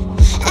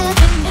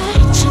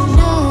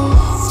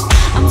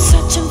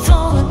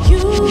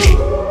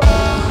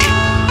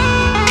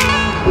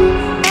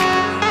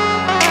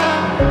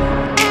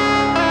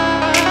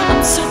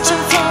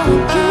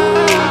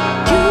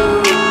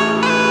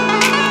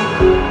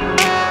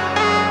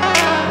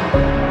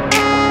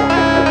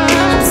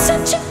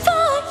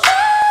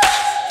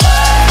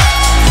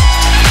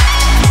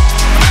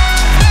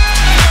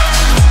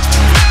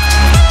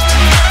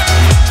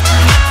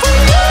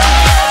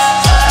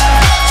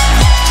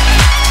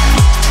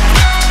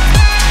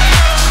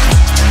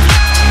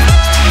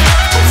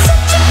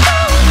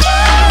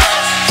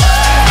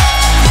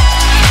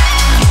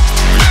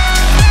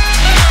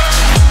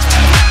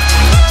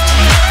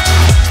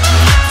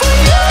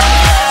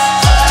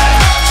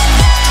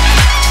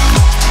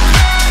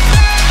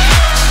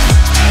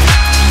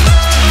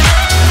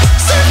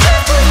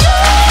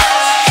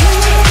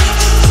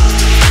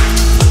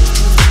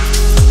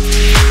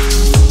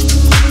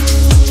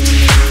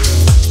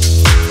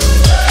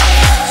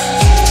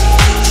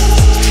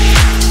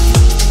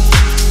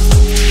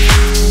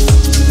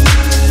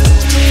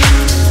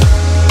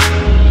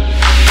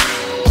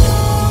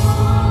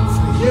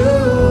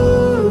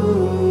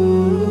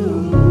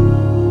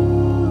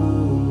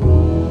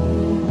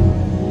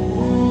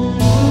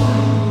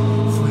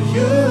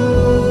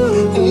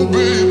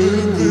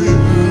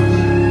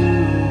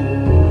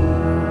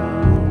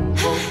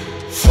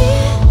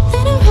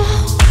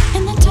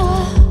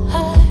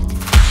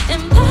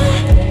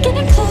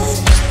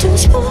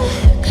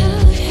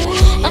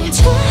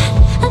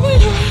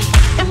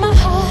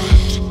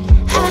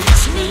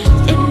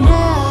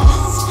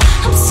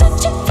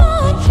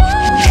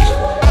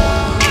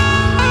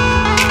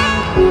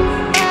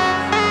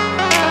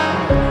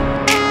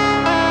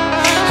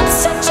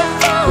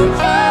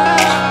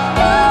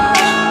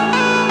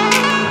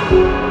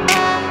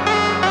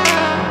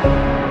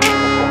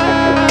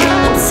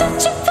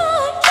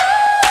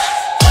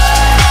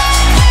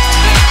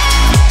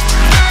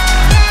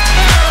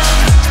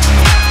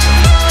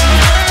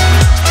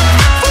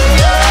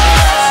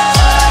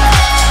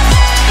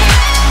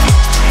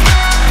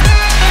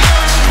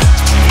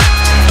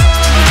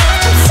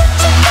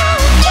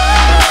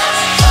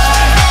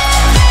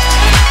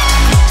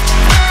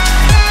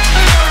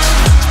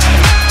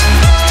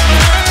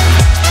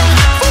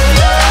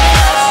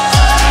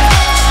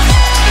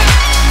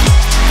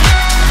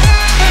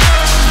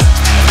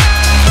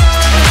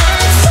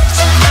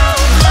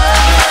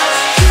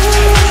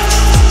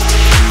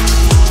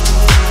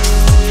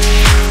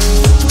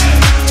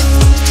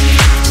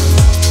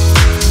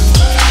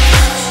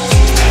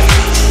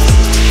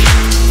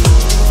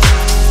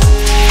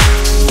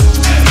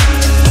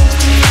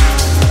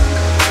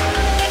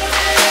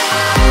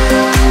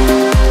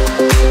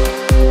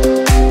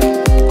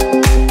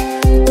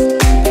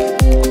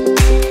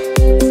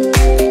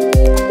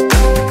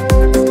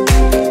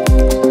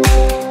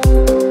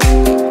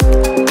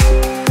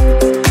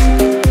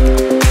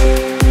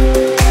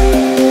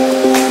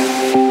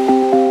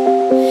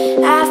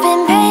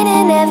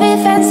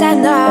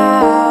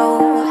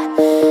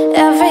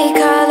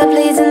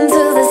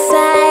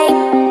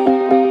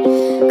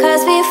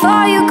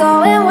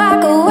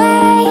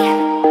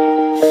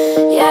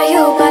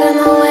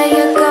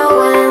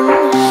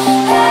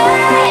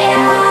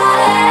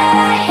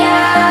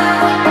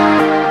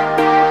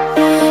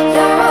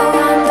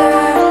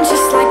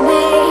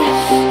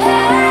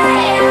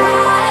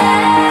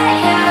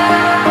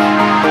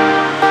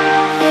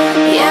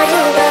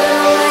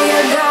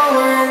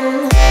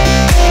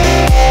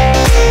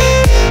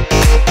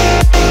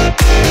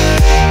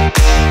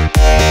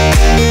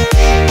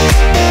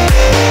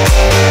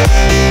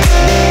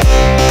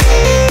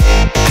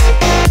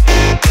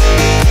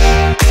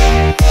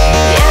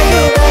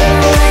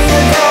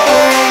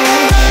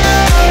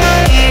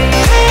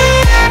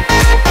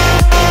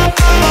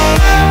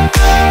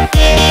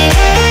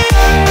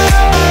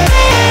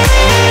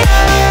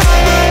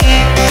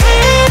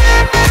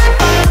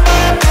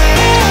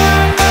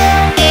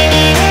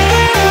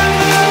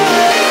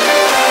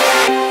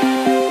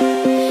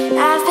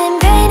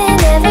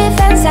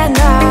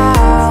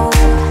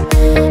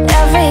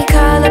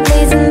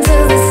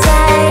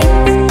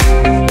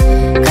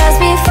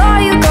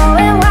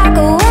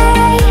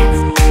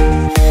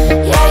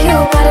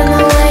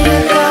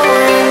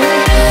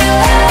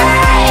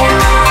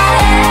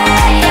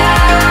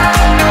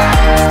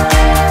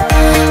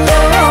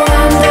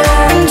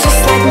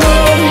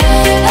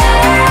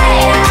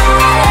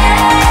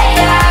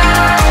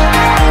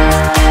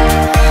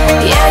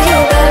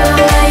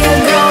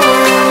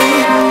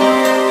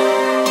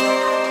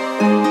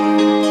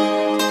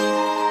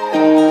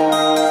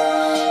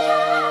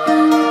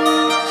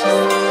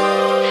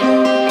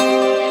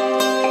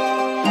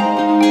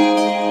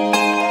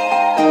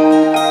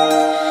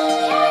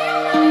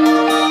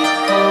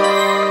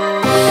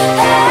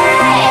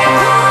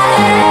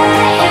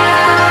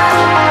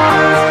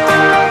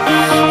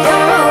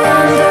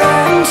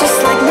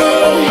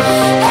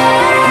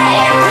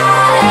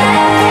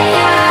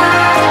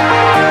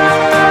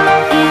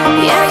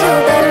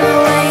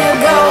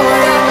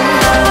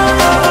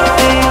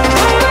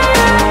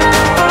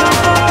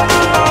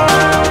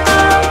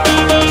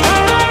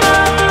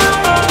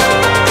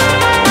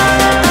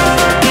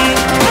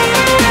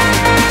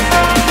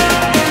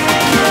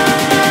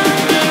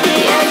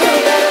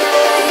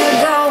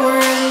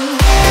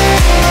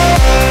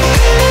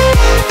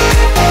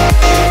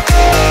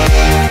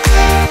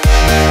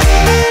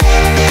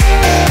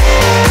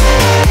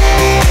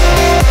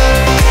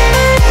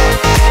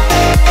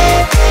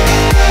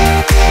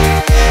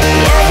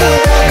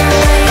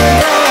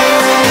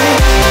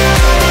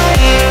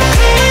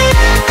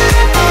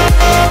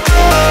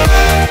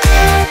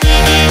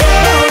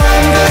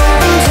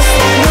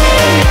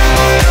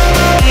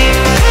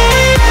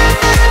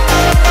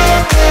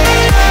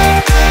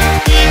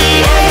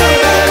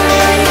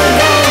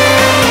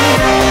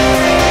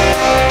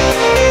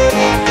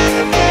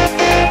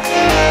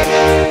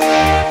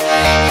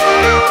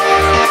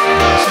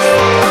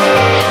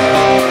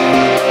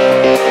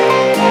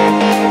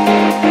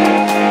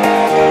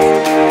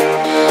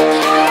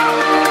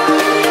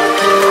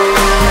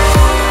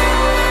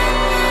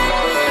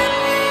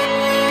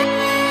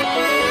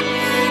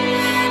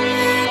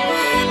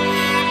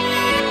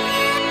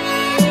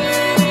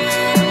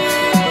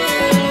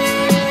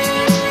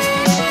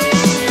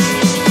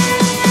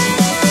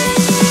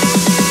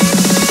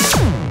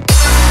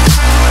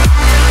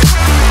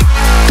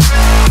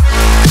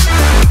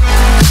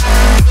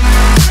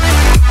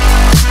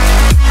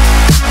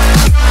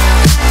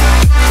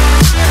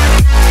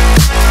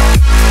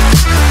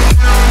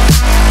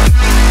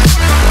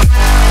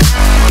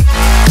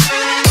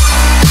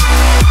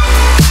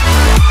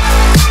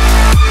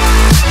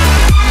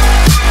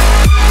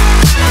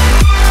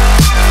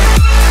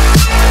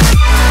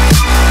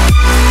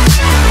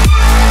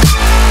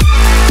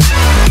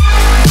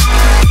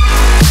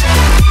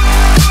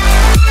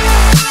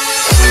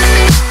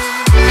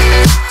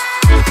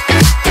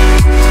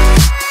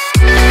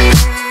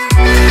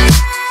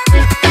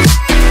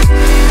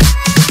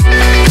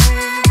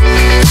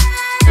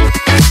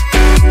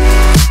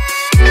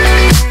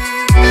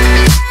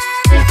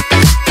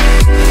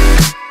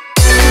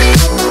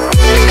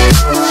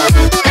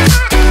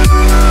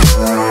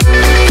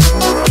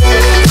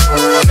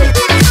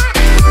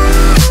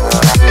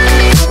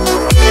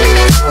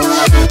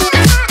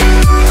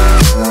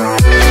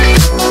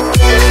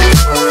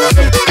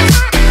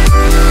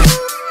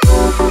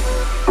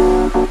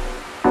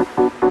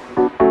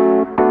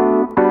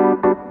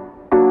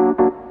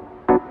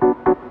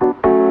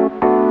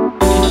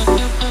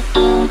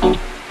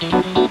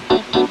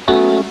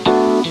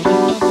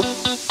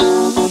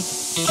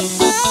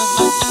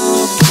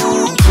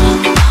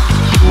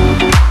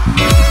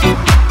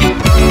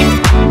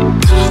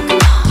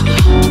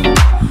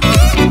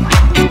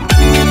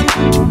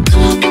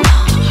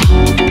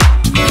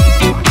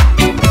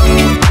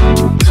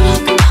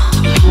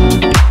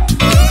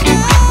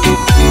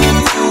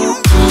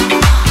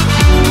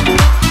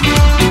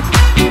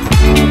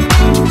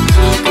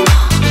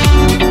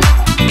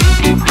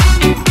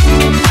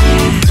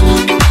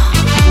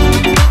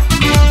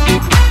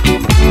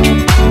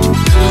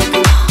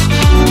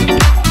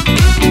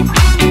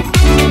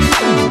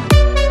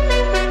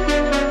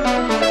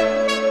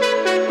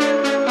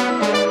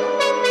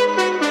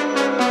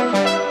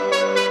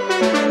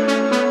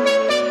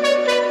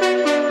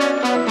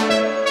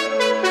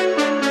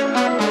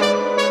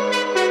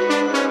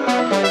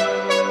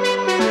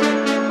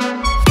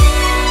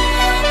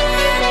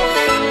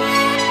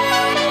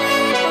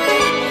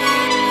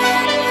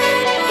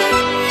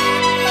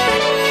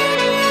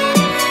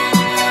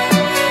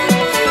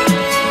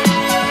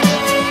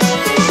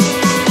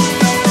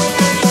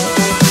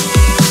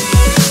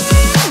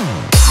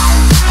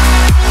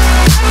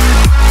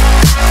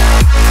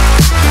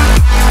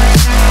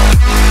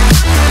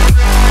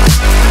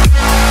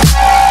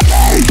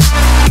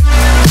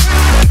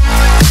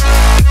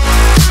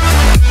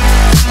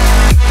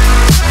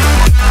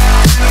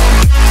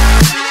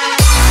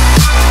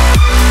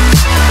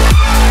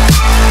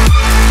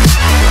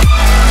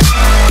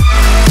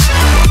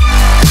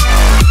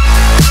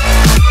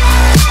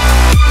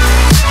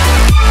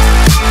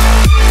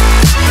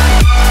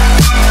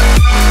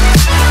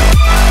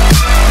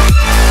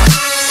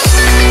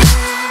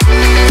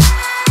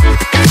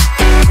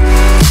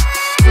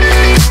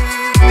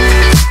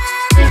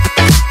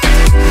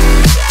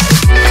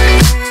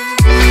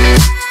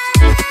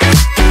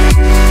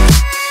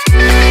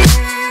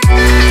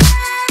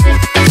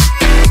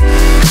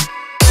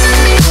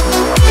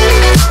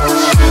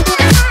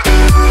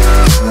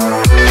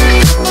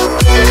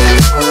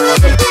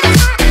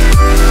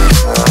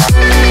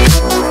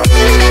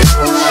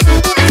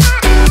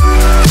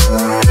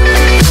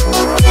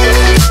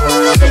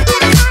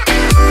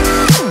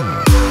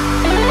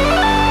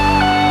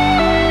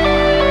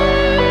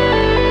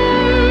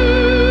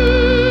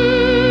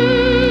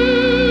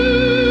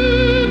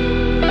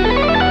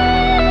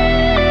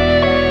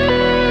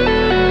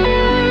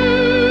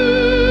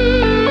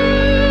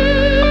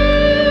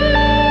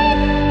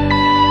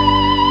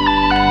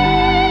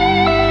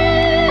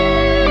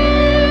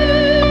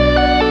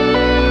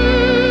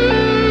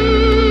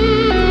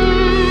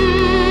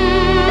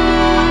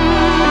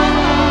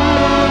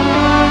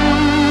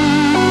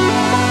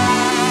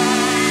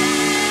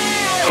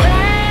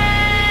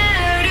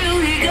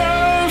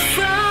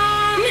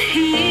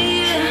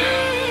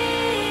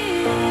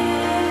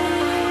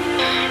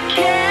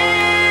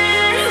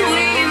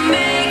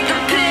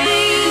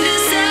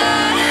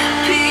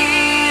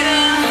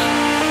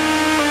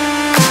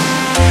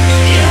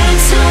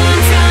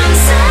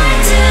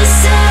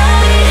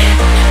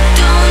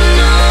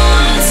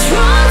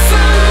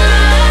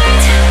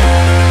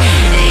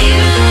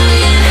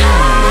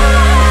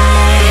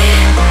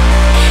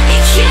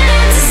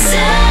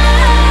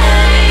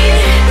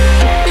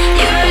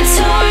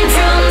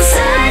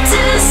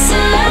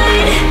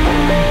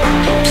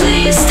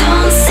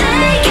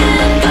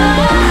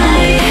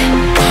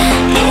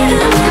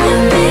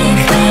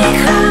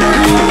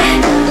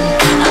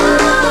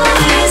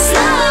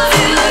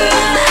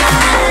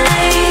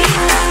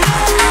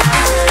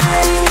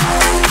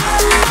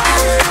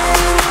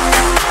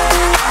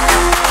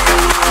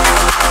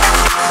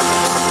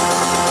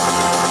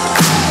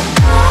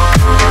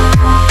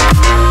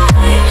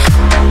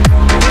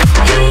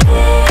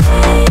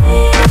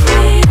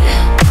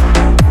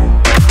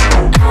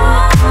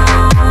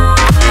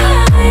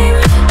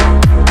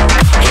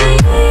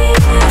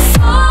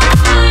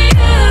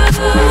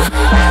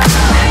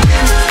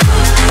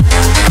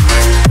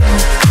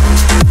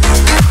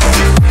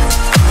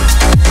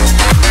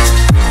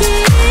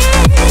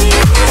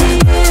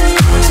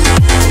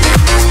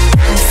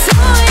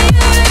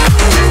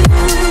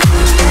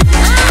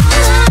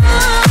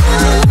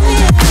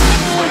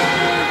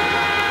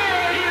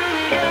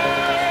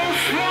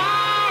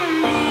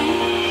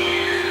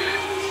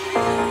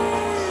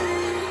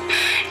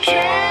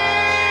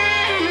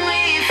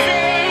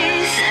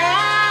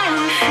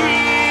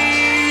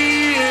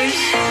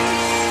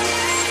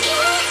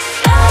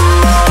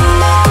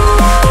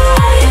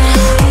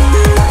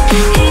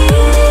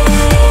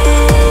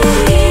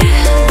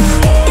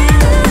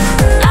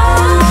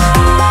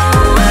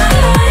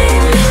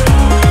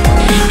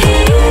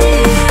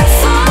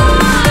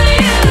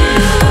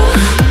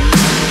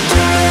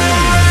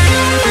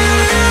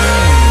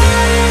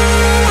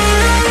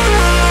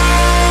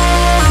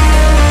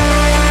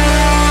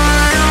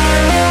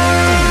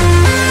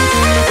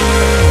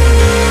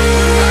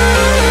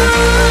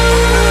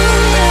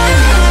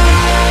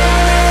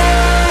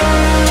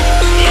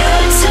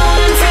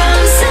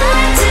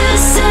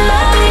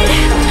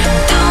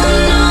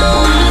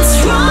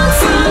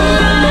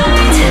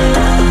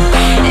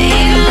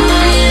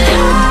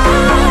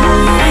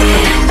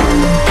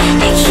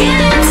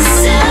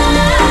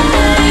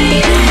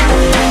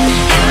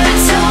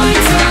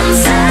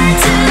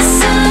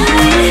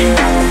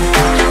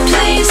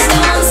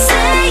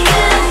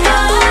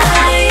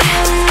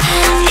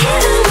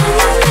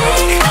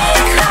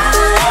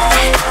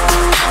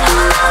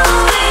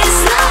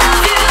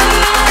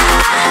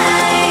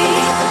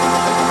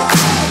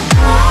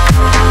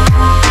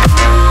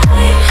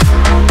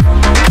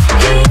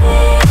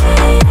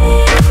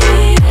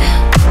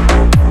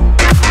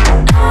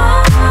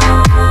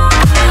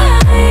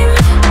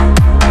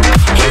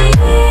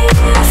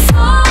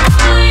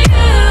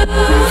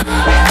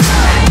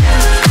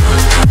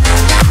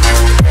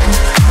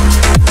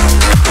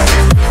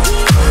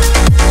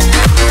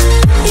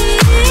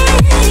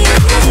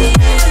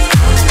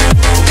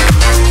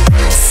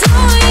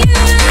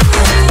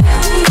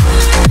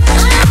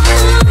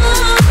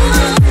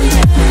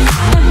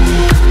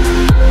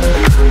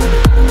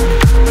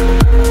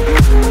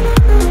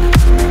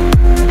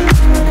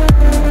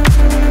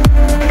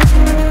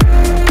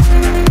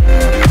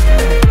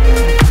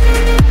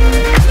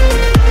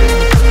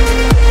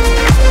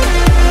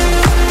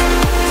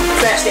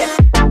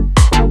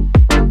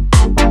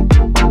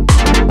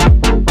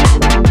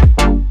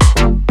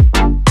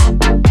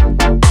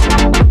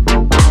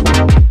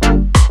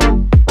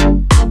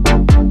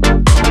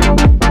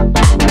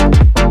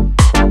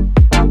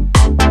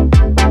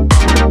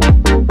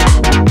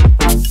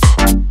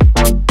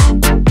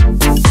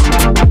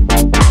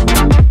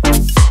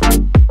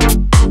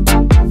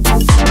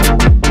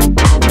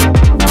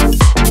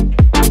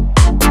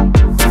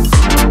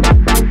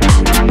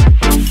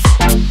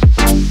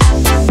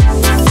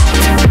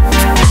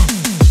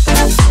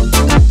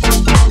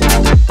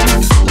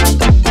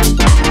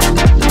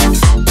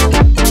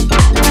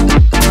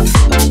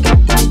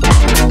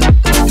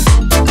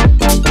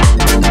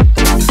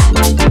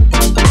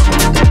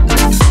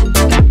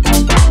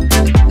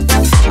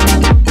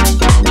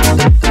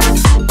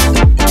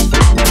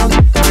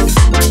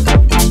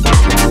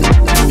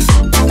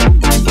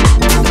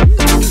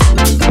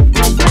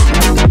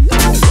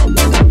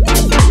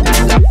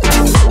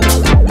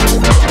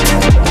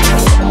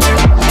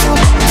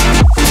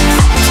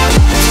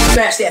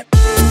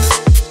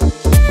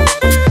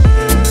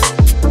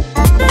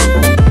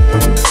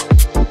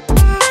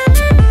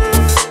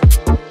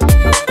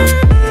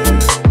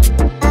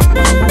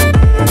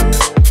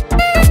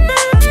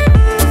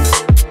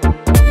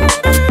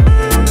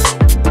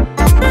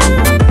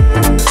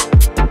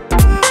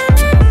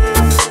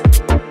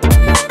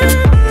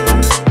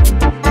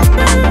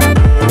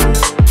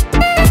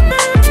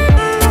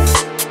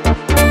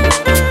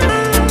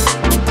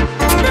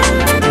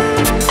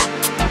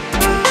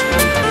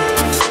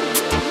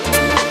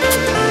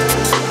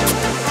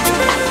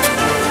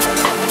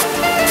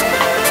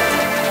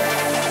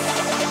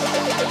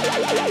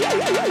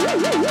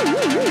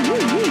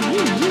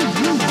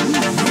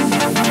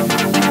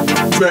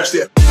smash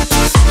that.